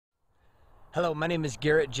Hello, my name is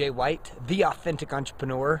Garrett J. White, the authentic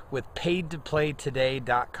entrepreneur with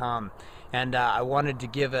paidtoplaytoday.com. And I wanted to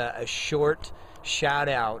give a short shout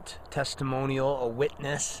out, testimonial, a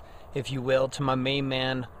witness, if you will, to my main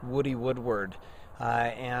man, Woodward.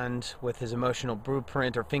 And with his emotional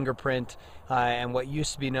blueprint or fingerprint and what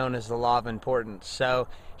used to be known as the law of importance. So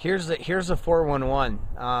here's the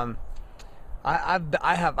 411.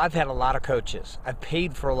 I've had a lot of coaches. I've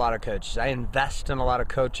paid for a lot of coaches. I invest in a lot of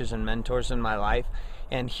coaches and mentors in my life.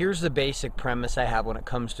 And here's the basic premise I have when it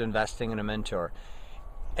comes to investing in a mentor.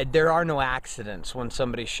 There are no accidents when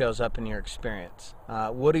somebody shows up in your experience.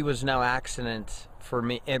 Woody was no accident for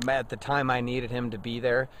me at the time I needed him to be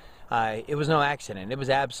there. It was no accident. It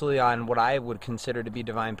was absolutely on what I would consider to be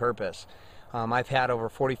divine purpose. I've had over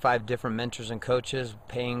 45 different mentors and coaches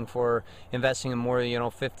paying for investing in more,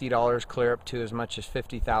 $50 clear up to as much as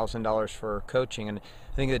 $50,000 for coaching. And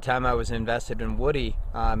I think at the time I was invested in Woody,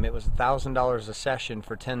 it was $1,000 a session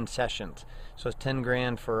for 10 sessions. So it's 10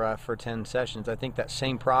 grand for 10 sessions. I think that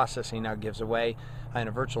same process he now gives away in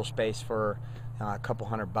a virtual space for a couple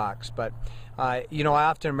 $100. But I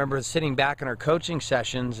often remember sitting back in our coaching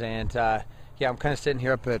sessions, and I'm kind of sitting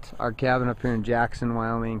here up at our cabin up here in Jackson,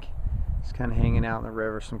 Wyoming. Just kind of hanging out in the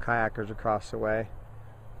river, some kayakers across the way.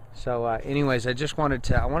 So anyways, I wanted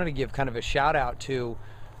to give kind of a shout out to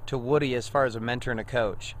Woody as far as a mentor and a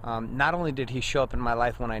coach. Not only did he show up in my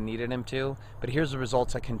life when I needed him to, but here's the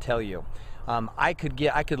results I can tell you. I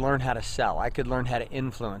could learn how to sell. I could learn how to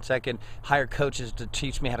influence. I could hire coaches to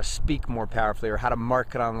teach me how to speak more powerfully, or how to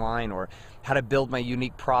market online, or how to build my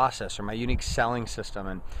unique process or my unique selling system.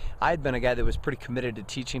 And I had been a guy that was pretty committed to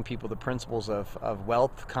teaching people the principles of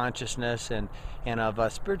wealth consciousness and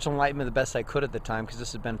of spiritual enlightenment the best I could at the time, because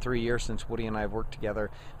this has been 3 years since Woody and I have worked together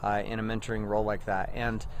in a mentoring role like that.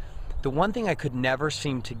 And the one thing I could never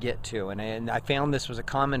seem to get to, and I found this was a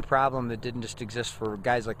common problem that didn't just exist for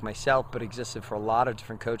guys like myself, but existed for a lot of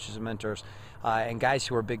different coaches and mentors, and guys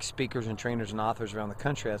who are big speakers and trainers and authors around the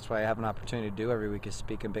country. That's what I have an opportunity to do every week, is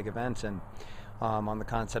speak in big events and on the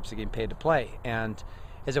concepts of getting paid to play. And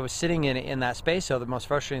as I was sitting in that space, the most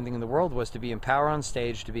frustrating thing in the world was to be in power on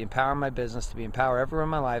stage, to be in power in my business, to be in power everywhere in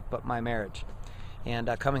my life but my marriage. And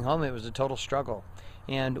coming home, it was a total struggle.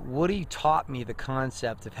 And Woody taught me the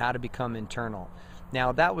concept of how to become internal.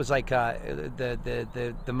 Now, that was like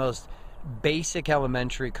the most basic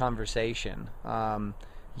elementary conversation,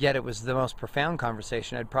 yet it was the most profound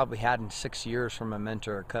conversation I'd probably had in 6 years from a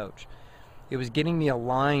mentor or coach. It was getting me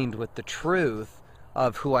aligned with the truth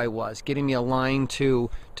of who I was, getting me aligned to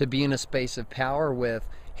be in a space of power with,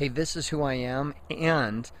 hey, this is who I am,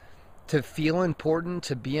 and to feel important,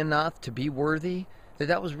 to be enough, to be worthy.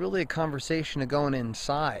 That was really a conversation of going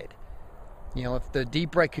inside. If the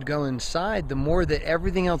deeper I could go inside, the more that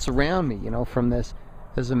everything else around me, from this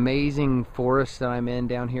amazing forest that I'm in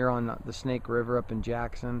down here on the Snake River up in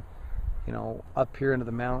Jackson, up here into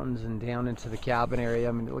the mountains and down into the cabin area.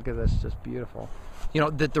 I mean, look at this, just beautiful.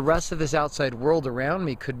 That the rest of this outside world around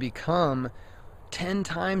me could become 10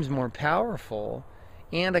 times more powerful,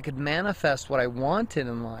 and I could manifest what I wanted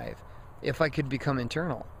in life if I could become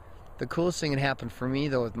internal. The coolest thing that happened for me,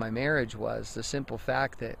 though, with my marriage was the simple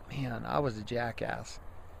fact that, man, I was a jackass.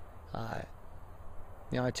 I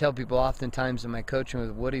tell people oftentimes that my coaching with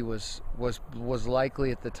Woody was likely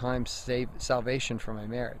at the time salvation for my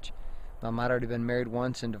marriage. I'd already been married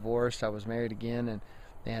once and divorced. I was married again,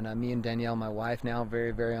 and me and Danielle, my wife, now very,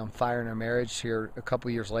 very on fire in our marriage here a couple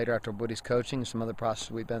years later after Woody's coaching, some other processes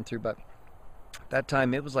we've been through. But that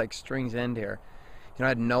time, it was like string's end here. I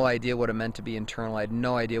had no idea what it meant to be internal. I had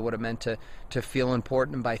no idea what it meant to feel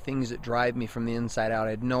important by things that drive me from the inside out. I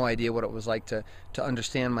had no idea what it was like to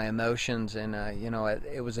understand my emotions, and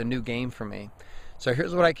it was a new game for me. So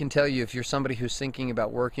here's what I can tell you: if you're somebody who's thinking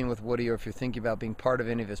about working with Woody, or if you're thinking about being part of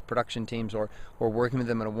any of his production teams, or working with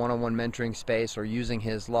him in a one-on-one mentoring space, or using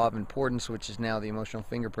his law of importance, which is now the emotional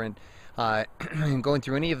fingerprint, and going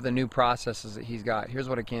through any of the new processes that he's got, here's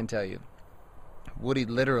what I can tell you. Woody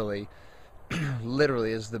literally,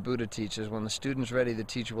 as the Buddha teaches, when the student's ready, the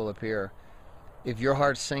teacher will appear. If your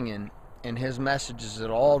heart's singing and his message is at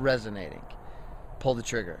all resonating, pull the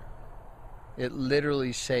trigger. It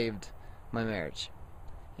literally saved my marriage.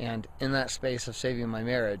 And in that space of saving my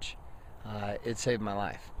marriage, it saved my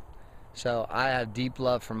life. So I have deep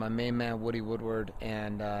love for my main man, Woody Woodward,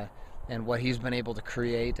 and what he's been able to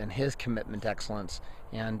create, and his commitment to excellence.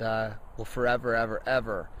 And will forever, ever,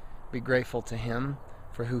 ever be grateful to him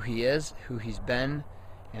for who he is, who he's been,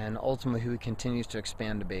 and ultimately who he continues to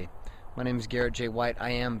expand to be. My name is Garrett J. White. I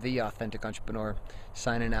am the authentic entrepreneur,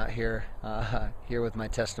 signing out here with my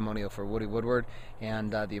testimonial for Woody Woodward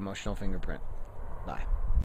and the emotional fingerprint. Bye.